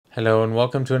Hello and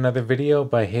welcome to another video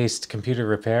by Haste Computer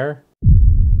Repair.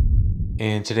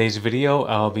 In today's video,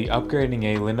 I'll be upgrading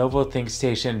a Lenovo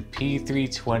ThinkStation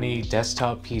P320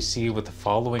 desktop PC with the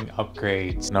following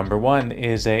upgrades. Number 1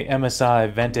 is a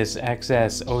MSI Ventus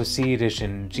XS OC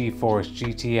Edition GeForce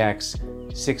GTX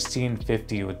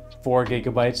 1650 with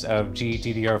 4GB of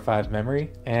GDDR4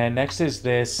 memory. And next is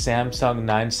this Samsung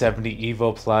 970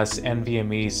 EVO Plus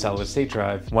NVMe solid state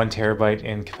drive, 1TB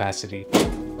in capacity.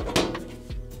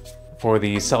 For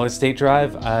the solid state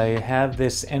drive, I have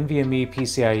this NVMe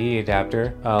PCIe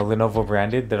adapter, Lenovo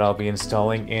branded, that I'll be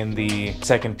installing in the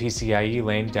second PCIe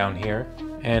lane down here.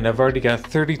 And I've already got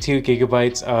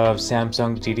 32GB of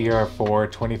Samsung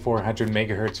DDR4 2400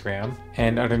 MHz RAM.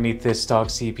 And underneath this stock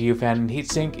CPU fan and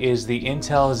heatsink is the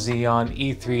Intel Xeon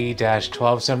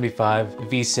E3-1275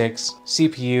 V6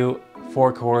 CPU,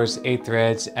 4 cores, 8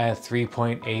 threads at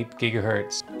 3.8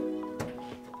 GHz.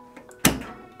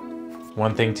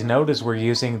 One thing to note is we're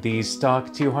using the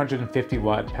stock 250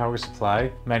 watt power supply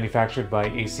manufactured by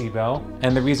AcBel,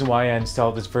 and the reason why I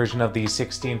installed this version of the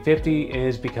 1650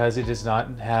 is because it does not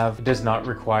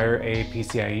require a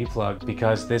PCIe plug,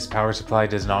 because this power supply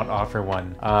does not offer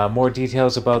one. More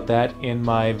details about that in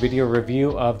my video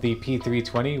review of the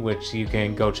P320, which you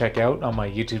can go check out on my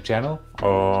YouTube channel.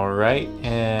 Alright,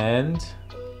 and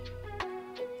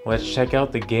let's check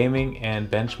out the gaming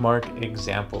and benchmark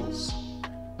examples.